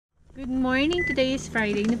Good morning. Today is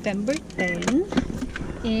Friday, November 10.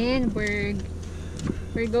 And we're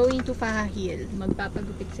going to Hill.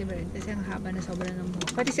 Magpapagupit si Brent kasi ang haba na sobra ng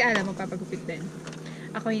buhok. Pati si Ala magpapagupit din.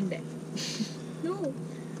 Ako hindi. No,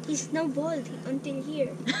 he's now bald until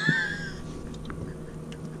here.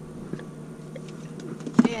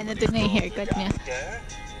 Ayan, ito na yung haircut niya.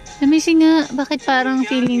 Namising nga, bakit parang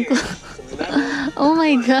feeling ko oh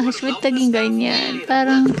my gosh, ba't taging ganyan?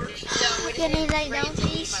 Parang Can I lie down,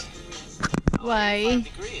 please? why?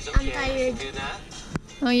 I'm tired.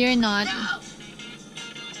 No, you're not.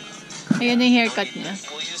 Ayan na yung haircut niya.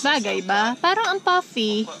 Bagay ba? Parang ang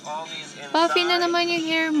puffy. Puffy na naman yung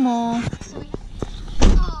hair mo.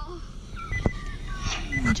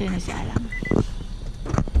 Diyan na si Alang.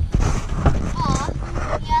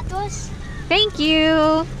 Piatos? Thank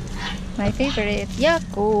you! My favorite.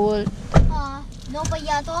 Yakult. No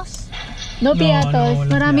payatos? No piatos.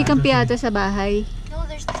 walang Marami kang piatos piatos sa bahay. No,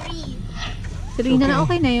 there's 3. 3 na lang.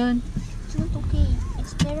 Okay na yun. It's not okay.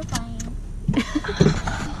 It's terrifying.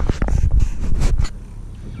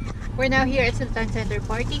 We're now here at Sultan Center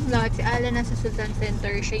parking lot. Si Ala nasa Sultan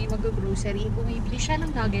Center. Siya yung mag-grocery. Bumibili siya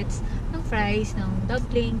ng nuggets, ng fries, ng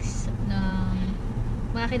dumplings, ng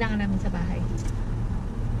mga kailangan namin sa bahay.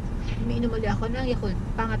 Umiinom ulit ako ng Yakult.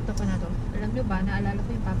 Pangatlo ko na to. Alam nyo ba, naalala ko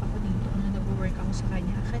yung papa ko dito nung nag-work ako sa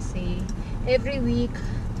kanya. Kasi every week,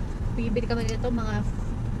 bibili kami nito mga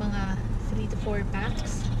 3 to 4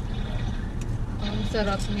 packs. Ang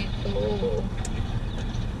sarap nito.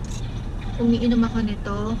 Umiinom ako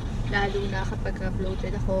nito lalo na kapag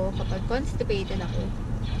bloated ako, kapag constipated ako,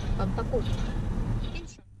 pampapoop.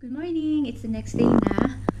 Good morning! It's the next day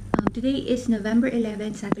na. Today is November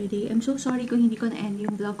 11, Saturday. I'm so sorry kung hindi ko na-end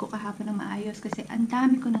yung vlog ko kahapon ng maayos kasi ang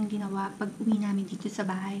dami ko nang ginawa pag uwi namin dito sa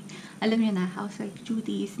bahay. Alam niyo na, housewife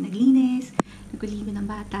duties, naglinis, naguligo ng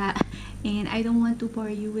bata, and I don't want to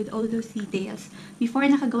bore you with all those details. Before,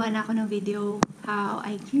 nakagawa na ako ng video how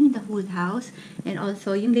I cleaned the whole house, and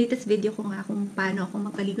also yung latest video ko nga kung paano ako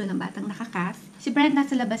magpaligo ng batang nakakas. Si Brent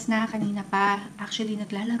nasa labas na kanina pa. Actually,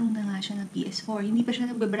 naglalaro na nga siya ng PS4. Hindi pa siya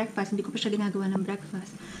nagbe-breakfast, hindi ko pa siya ginagawa ng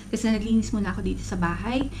breakfast. Kasi naglinis muna ako dito sa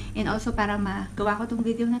bahay. And also para magawa ko tong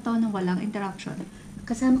video na to nang walang interruption.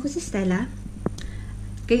 Kasama ko si Stella.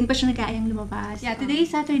 Kaya pa siya nag-aayang lumabas. Yeah, today is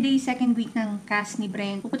Saturday, second week ng cast ni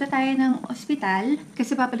Brent. Pupunta tayo ng ospital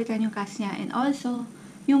kasi papalitan yung cast niya. And also,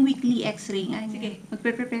 yung weekly x-ray nga niya. Sige,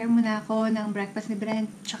 magpe-prepare muna ako ng breakfast ni Brent.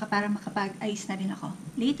 Tsaka para makapag-ayos na rin ako.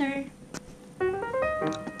 Later!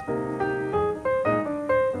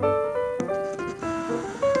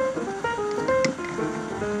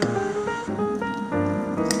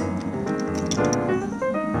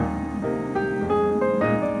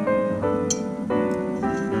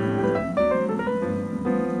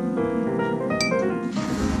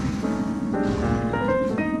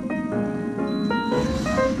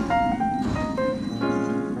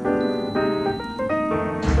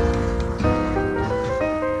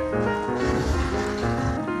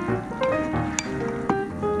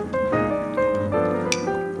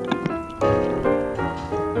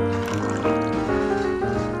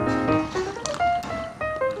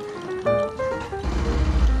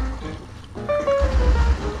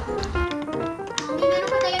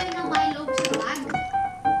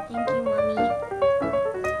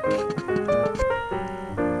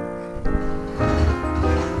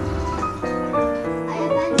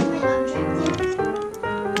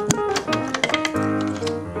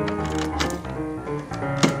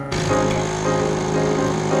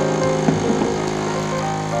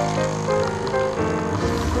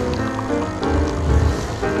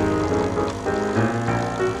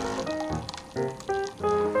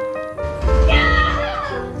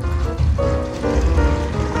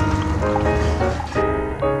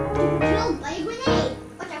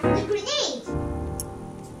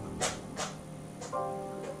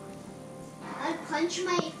 Punch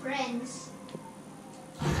my friends.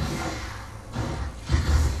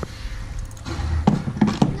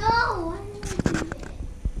 No!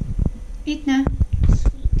 Eat na.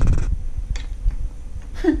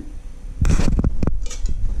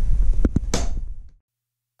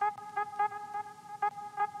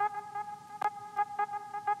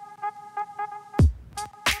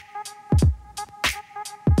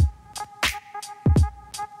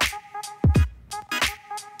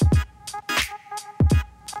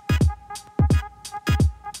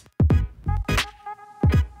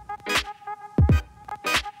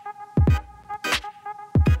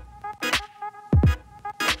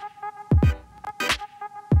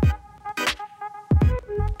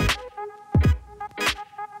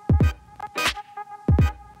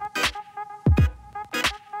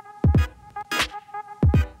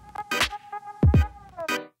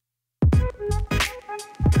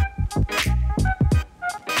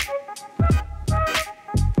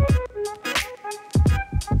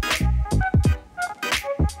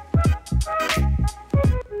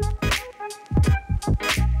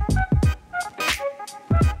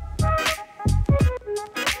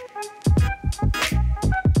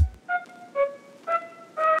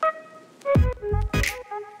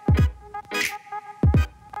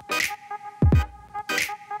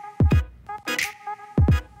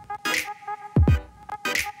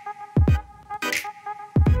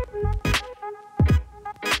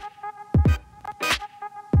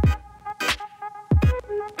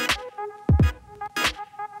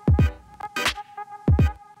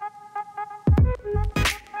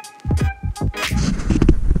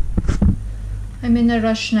 I'm in a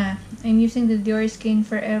rush na. I'm using the Dior Skin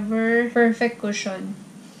Forever Perfect Cushion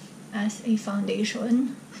as a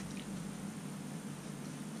foundation.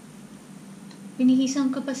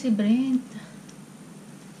 Pinihisan ko pa si Brent.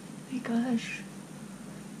 My gosh.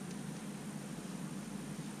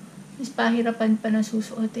 Mas pahirapan pa na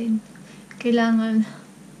susuotin. Kailangan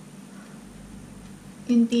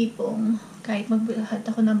yung tipong kahit magbuhat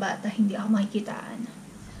ako ng bata, hindi ako makikitaan.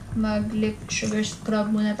 Mag-lip sugar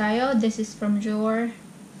scrub muna tayo. This is from Dior.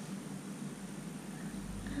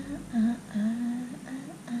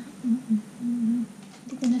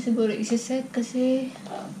 Hindi ko na siguro isi-set kasi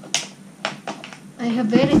I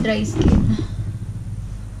have very dry skin.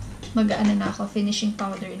 Mag-ano na ako, finishing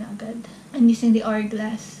powder na agad. I'm using the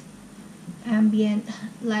Hourglass Ambient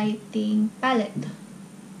Lighting Palette.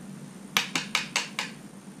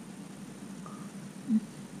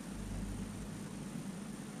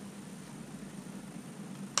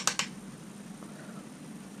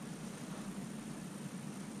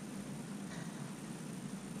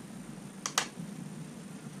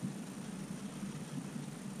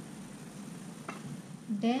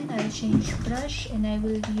 Then I'll change brush and I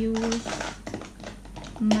will use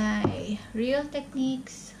my Real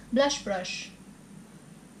Techniques blush brush.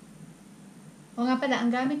 O nga pala,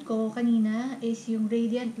 ang gamit ko kanina is yung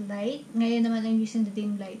Radiant Light. Ngayon naman I'm using the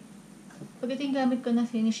Dim Light. Pag ito yung gamit ko na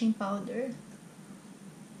finishing powder,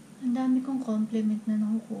 ang dami kong compliment na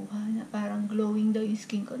nakukuha na parang glowing daw yung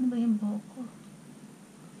skin ko. Ano ba yung buhok ko?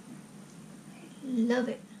 I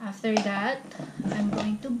love it. After that, I'm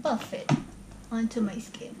going to buff it onto my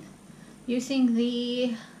skin using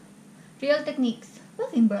the Real Techniques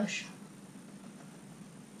buffing brush.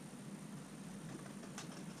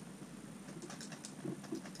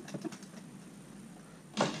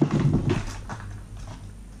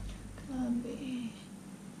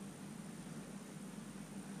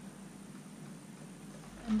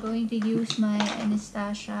 I'm going to use my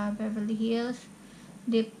Anastasia Beverly Hills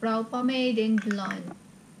Dip Brow Pomade in Blonde.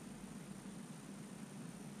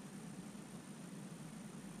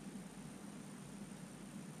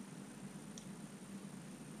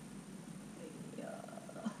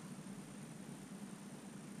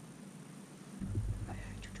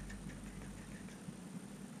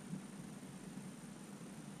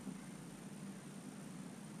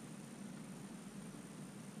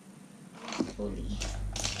 Fully.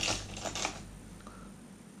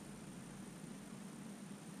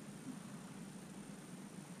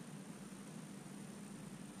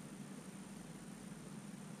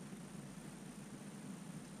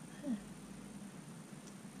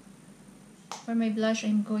 For my blush,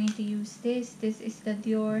 I'm going to use this. This is the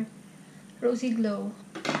Dior Rosy Glow.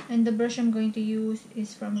 And the brush I'm going to use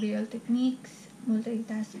is from Real Techniques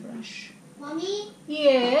Multitask Brush. Mommy?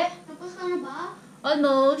 Yeah? Tapos ka na ba?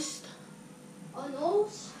 Almost.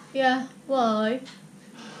 Almost? Yeah. Why?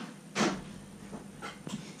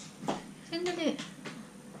 Sandali.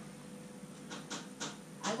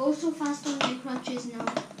 I go so fast on my crutches now.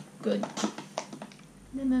 Good.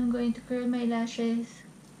 Then I'm going to curl my lashes.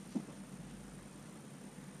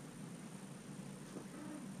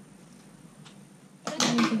 I'm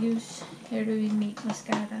going to use Heroin Make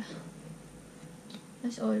Mascara.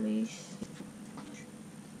 As always.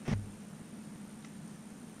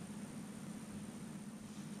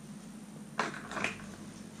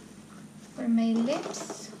 For my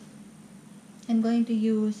lips, I'm going to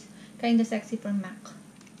use Kinda Sexy from MAC.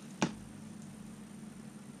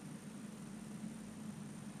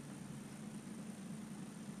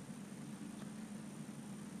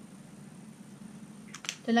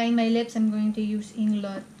 To line my lips, I'm going to use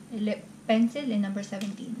Inglot lip pencil in number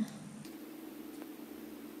 17.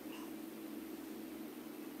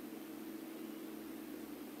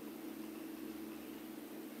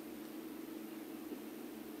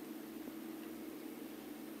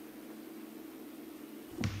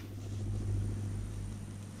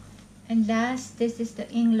 And last, this is the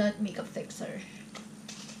Inglot Makeup Fixer.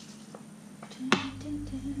 I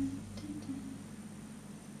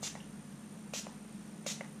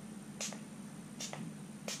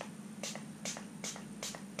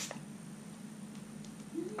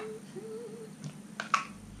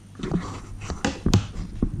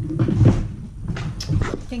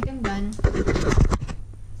think I'm done.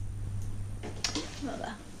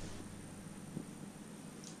 Baba.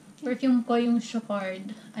 Perfume ko yung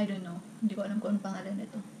Chopard. I don't know. Hindi ko alam kung anong pangalan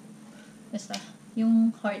nito. Basta,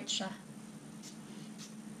 yung heart siya.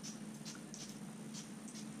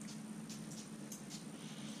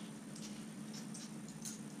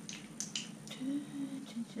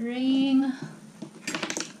 Ring.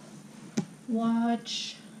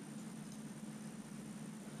 Watch.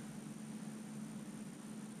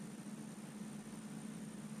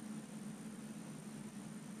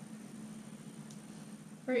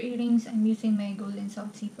 For earrings, I'm using my golden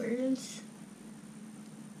soft sea pearls.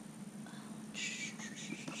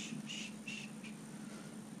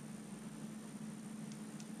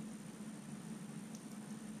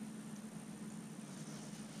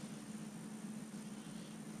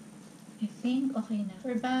 I think okay na.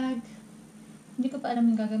 For bag, hindi ko pa alam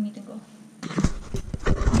yung gagamitin ko.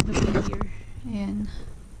 Here. Ayan.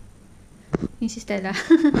 Yung si Stella.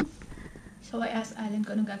 So, I asked Alan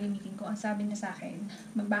ko anong gagamitin ko. Ang sabi niya sa akin,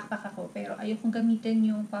 mag-backpack ako. Pero ayokong gamitin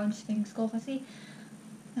yung pouch things ko kasi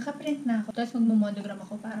nakaprint na ako. Tapos magmumonogram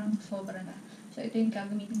ako. Parang sobra na. So, ito yung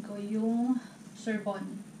gagamitin ko. Yung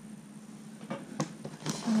Sorbonne.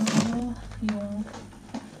 So, yung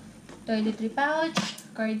toiletry pouch,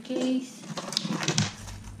 card case,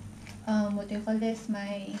 what do you call this?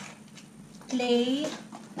 My clay,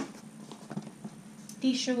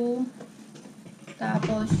 tissue,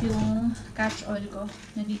 tapos yung catch-all ko.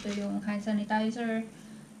 Nandito yung hand sanitizer,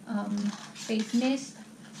 face mist,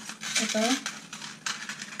 ito.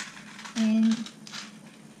 And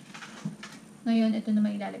ngayon, ito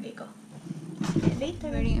na ilalagay ko.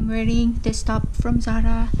 Later. I'm wearing this top from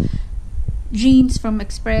Zara, jeans from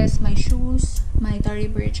Express, my shoes, my Tory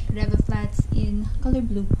Burch Reva flats in color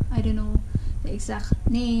blue. I don't know the exact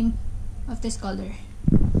name of this color.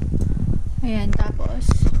 Ayan,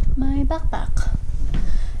 tapos my backpack.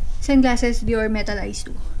 Sunglasses, Dior Metal Eyes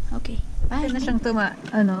 2. Okay. Bye. Na siyang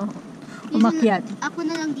umakyat. Ako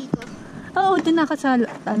na lang dito. Oo, doon ako sa,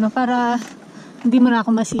 para hindi mo na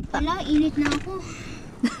ako masipa. Wala, init na ako.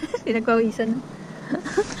 Pinagpawisan na.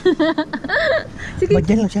 Sige. Ba't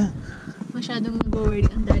dyan lang siya? Masyadong mag-worry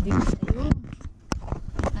ang daddy mo sa'yo.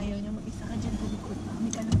 Ayaw niya mag-isa ka dyan.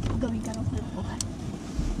 Gawin ka ng kalokohan.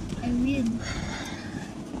 I will.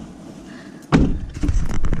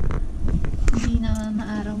 Hindi na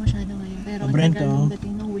maaraw masyado ngayon. Pero ang Brent, tagal ng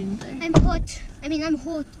dating ng winter. I'm hot. I'm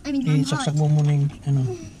hot. I'm hot. Saksak mo muna yung,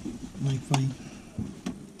 Wi-Fi.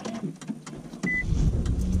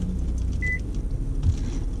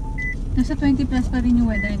 Nasa 20 plus pa rin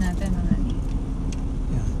yung weather natin.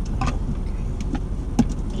 Yeah.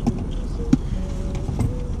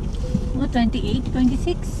 Oh, 28,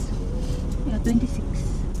 26. Yeah, 26.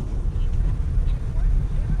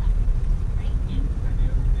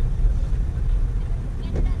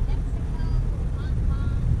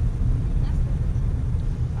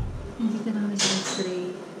 Hindi ka namin sa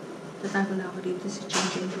x-ray. Tatago na ako dito sa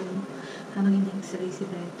changing room habang hindi x-ray si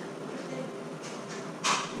Brent.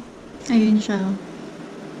 Ayun siya.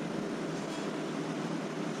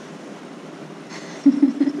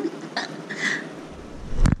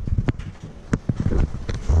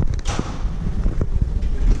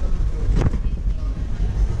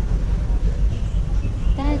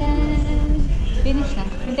 Tada! Finish na.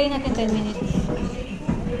 Hintayin natin 10 minutes.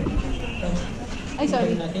 Ay,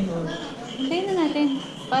 sorry. Hintayin na natin.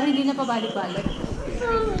 Para hindi na pabalik-balik.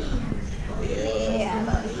 Yeah.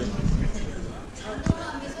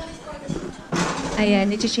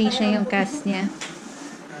 Ayan, iti-change na yung cast niya.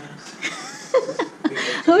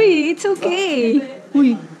 Uy, it's okay.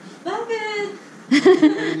 Uy. Bakit?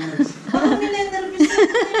 Bakit ninenervous ka?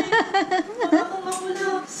 Baka kung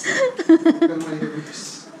makulops.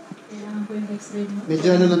 Kailangan ko yung x-ray mo.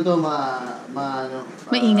 Medyo lang to,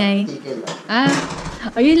 Maingay. tikil.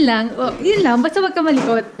 Ayun lang. Oh, yun lang. Basta wag ka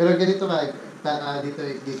malikot. Pero ganito ka,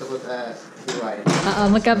 dito ko hiwain. Oo,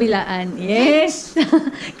 magkabilaan. Yes!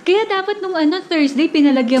 Kaya dapat nung Thursday,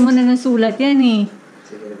 pinalagyan mo na ng sulat yan eh.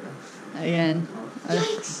 Sige na. Ayan.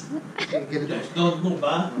 Ganito. Don't move,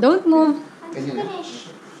 ha? Don't move. Ganyan na.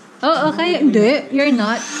 Oo, kaya. Hindi, you're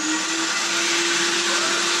not.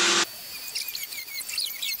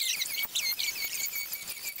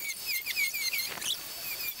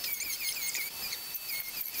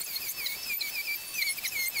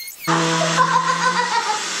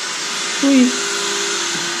 Uy.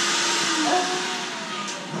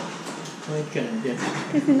 Wait ka na dyan.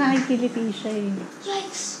 Kasi nakikiliti siya eh.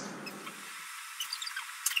 Yikes.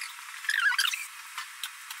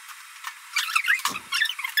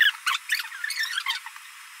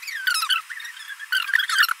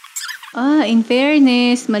 In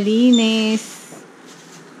fairness, malinis.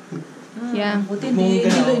 Yeah. Buti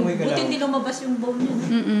hindi lumabas yung bone niya.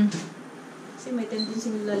 Mm-mm. Kasi may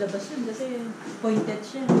tendency lalabas yun kasi pointed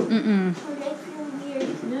siya. Mm-mm. I feel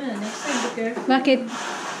weird. Yeah, next time be careful. Bakit?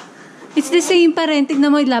 It's the same pa rin.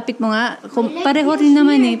 Tignan mo, ilapit mo nga. Pareho rin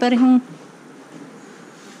naman eh. Parehong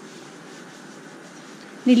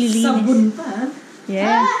nililinis. Sabon pa.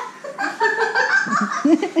 Yeah.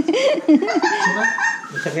 Diba?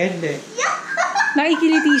 Masakit, hindi.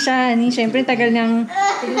 Nakikiliti siya. Siyempre, tagal niyang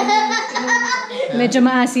medyo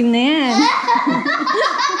maasim na yan.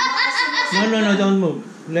 No, don't move.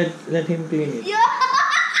 Let him clean it.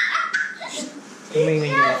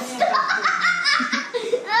 Tumingin niya.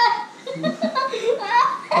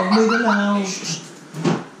 Huwag mo igalaw.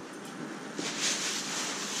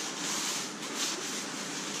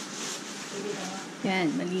 Yan,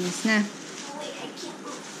 malinis na.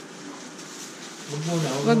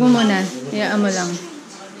 Huwag Wag mo muna. Hayaan mo lang.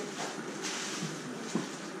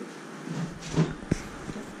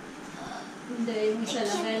 Hindi, yung isa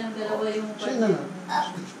lang. Kaya lang dalawa yung Siya na lang.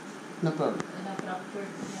 No problem. na-fracture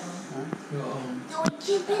niya. Oo.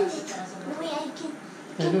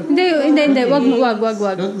 Hindi. Wag.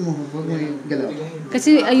 Don't move. Huwag mo igalaw.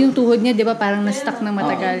 Kasi ay yung tuhod niya, 'di ba, parang na-stuck ng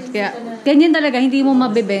matagal. Kaya ganyan talaga, hindi mo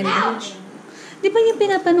mabebend. 'Di ba yung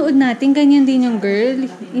pinapanood natin, ganyan din yung girl.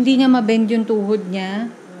 Hindi niya mabend yung tuhod niya.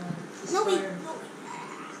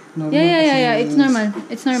 Yeah. It's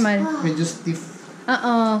normal. Medyo stiff.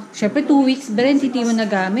 Syempre 2 weeks, Brent, hindi mo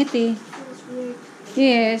nagamit eh.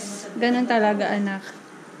 Yes, ganun talaga, anak.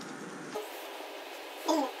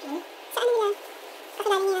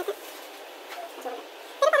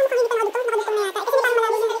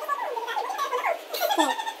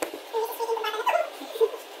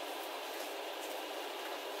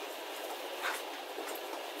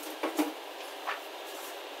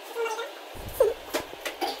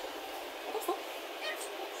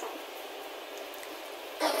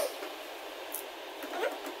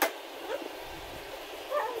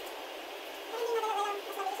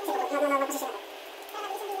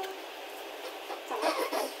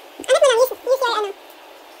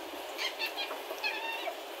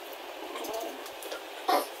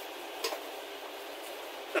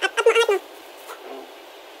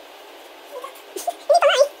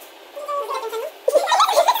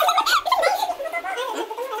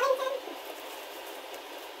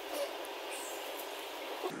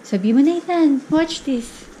 Sabi mo, Nathan, watch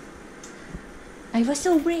this. I was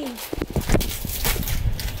so brave.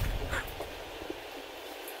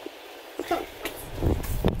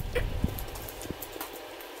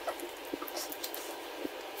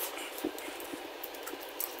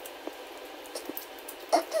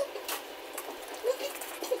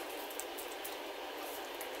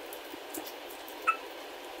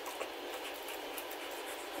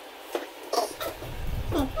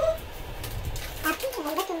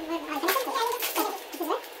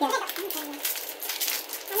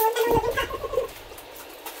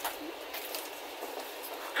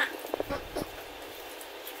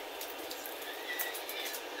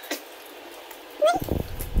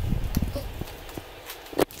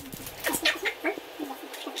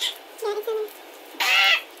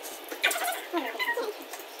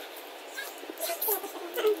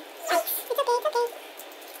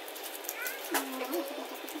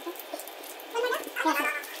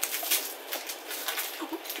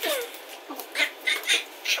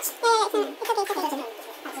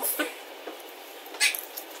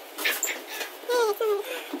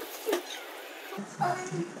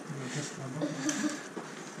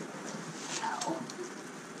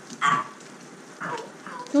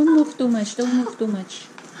 Don't move too much.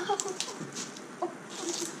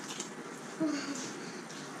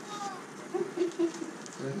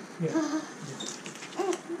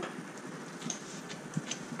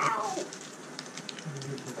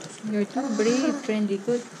 You're too brave, friendly.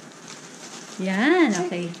 Good. Yan,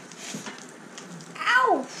 okay.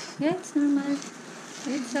 Ow! Yeah, it's normal.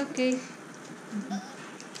 It's okay.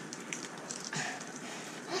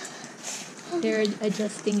 They're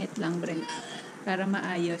adjusting it lang, Brent. Para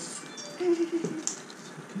maayos.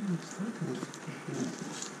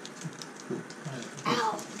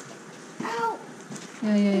 Ow! Ow!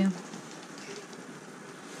 Yeah.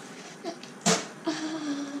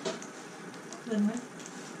 No.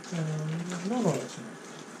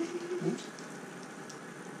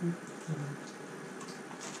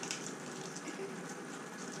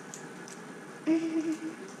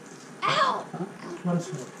 Ow! Once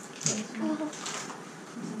more.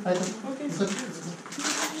 Okay.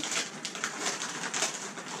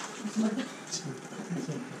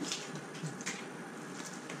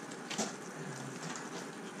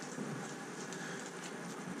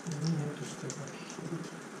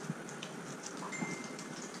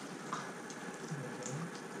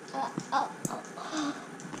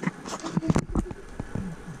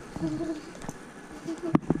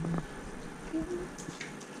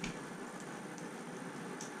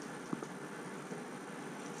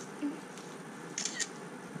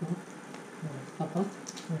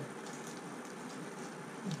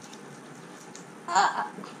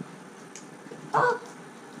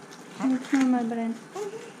 It's normal, Brent.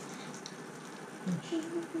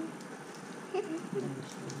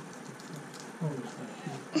 Gel.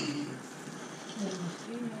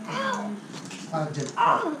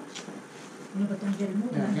 Ano ba itong gel mo?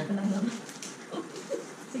 Wala ka lang lang.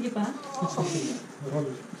 Sige pa.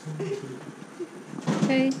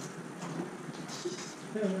 Okay.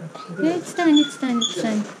 Yeah, it's done. It's done. It's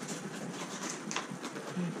done.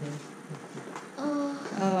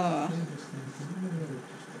 Oh.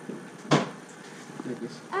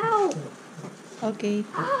 Ow! Okay.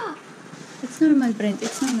 It's normal, Brent.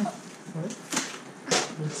 It's normal.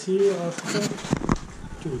 We'll see you after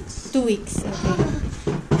 2 weeks. 2 weeks. Okay.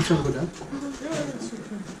 So good, ah?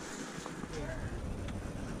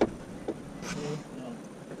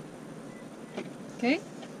 Okay?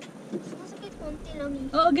 Masakit konti lang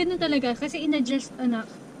eh. Oo, ganun talaga. Kasi in-adjust, anak.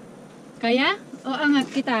 Kaya? O,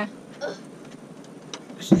 angat kita.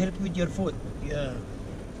 Just help with your foot. Yeah.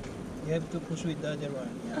 You have to push with the other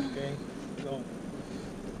one. Yeah, okay. Go.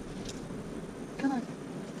 Come on.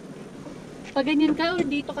 Pag ganyan ka, o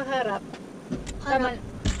dito ka harap? Tama.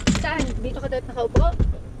 Saan? Dito ka dapat nakaupo?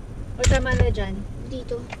 O tama na dyan?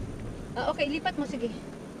 Dito. Okay, lipat mo. Sige.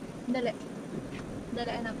 Dali.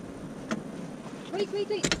 Dali, anak. Wait.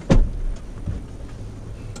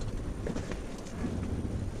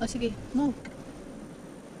 O, sige. Move.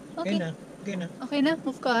 Okay na. Okay na. Okay na.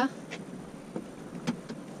 Move ka, ha?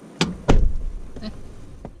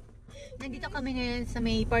 Nandito kami ngayon sa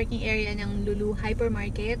may parking area ng Lulu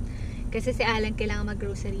Hypermarket. Kasi si Alan kailangan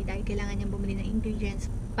mag-grocery dahil kailangan niyang bumili ng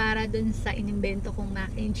ingredients para dun sa inimbento kong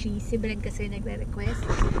mac and cheese. Si Brent kasi nagre-request.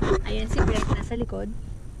 Ayan si Brent nasa likod.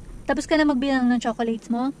 Tapos ka na magbilang ng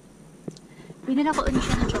chocolates mo? Binila ko ulit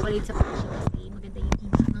siya ng chocolate sa pagkakas kasi maganda yung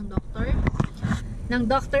impact ng doctor. Ng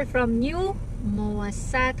doctor from New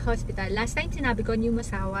Moasat Hospital. Last time sinabi ko New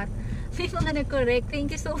Masawat. May mga nag-correct.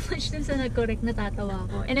 Thank you so much dun sa nag-correct, natatawa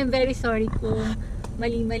ko. And I'm very sorry kung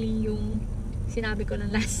mali-mali yung sinabi ko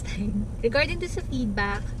ng last time. Regarding to sa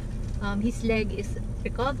feedback, his leg is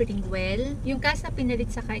recovering well. Yung cast na pinalit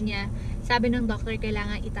sa kanya, sabi ng doctor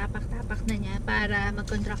kailangan itapak-tapak na niya para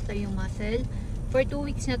mag-contractor yung muscle. For 2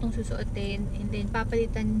 weeks na itong susuotin, and then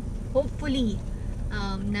papalitan hopefully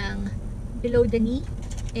ng below the knee.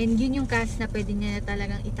 And yun yung cast na pwede niya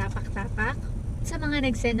talagang itapak-tapak. Sa mga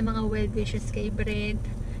nag-send ng mga well wishes kay Brent,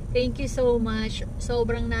 thank you so much.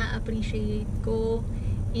 Sobrang na-appreciate ko.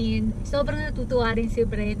 And sobrang natutuwa rin si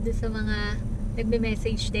Brent sa mga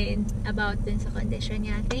nagme-message din about dun sa condition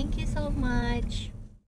niya. Thank you so much.